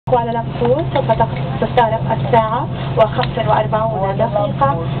كوالالمبور سوف تستغرق الساعة و45 دقيقة.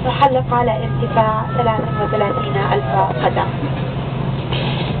 نحلق على ارتفاع 33,000 قدم.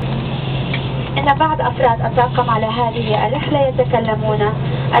 إن بعض أفراد الطاقم على هذه الرحلة يتكلمون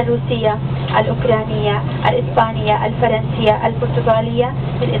الروسية، الأوكرانية، الإسبانية، الفرنسية، البرتغالية،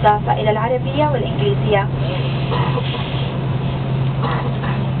 بالإضافة إلى العربية والإنجليزية.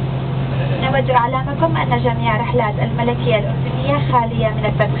 نود إعلامكم أن جميع رحلات الملكية الأردنية خالية من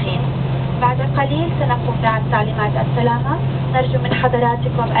التدخين. بعد قليل سنقوم بعد تعليمات السلامة. نرجو من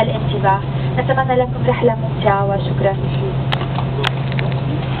حضراتكم الانتباه. نتمنى لكم رحلة ممتعة وشكرا.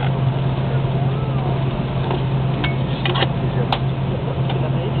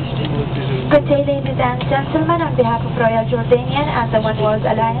 Good day, ladies and gentlemen. On behalf of Royal Jordanian and the One World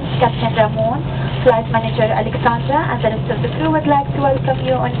Alliance, Captain Ramon, Flight Manager Alexandra, and the rest of the crew would like to welcome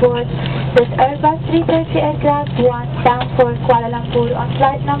you on board this Airbus A330 aircraft bound for Kuala Lumpur on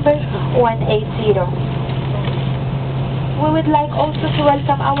flight number 180. We would like also to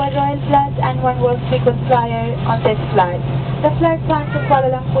welcome our Royal Blood and One World frequent flyer on this flight. The flight time to Kuala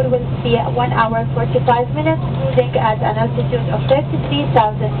Lumpur will be 1 hour 45 minutes, cruising at an altitude of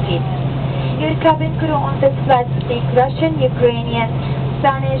 33,000 feet. Your cabin crew on this flight speak Russian, Ukrainian,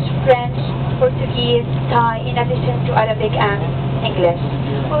 Spanish, French, Portuguese, Thai, in addition to Arabic and English.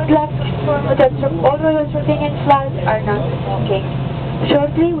 We would like to inform you that all Royal Jordanian flights are not smoking.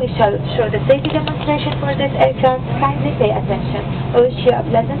 Shortly, we shall show the safety demonstration for this aircraft. Kindly pay attention. We wish you a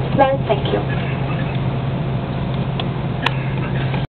pleasant flight. Thank you.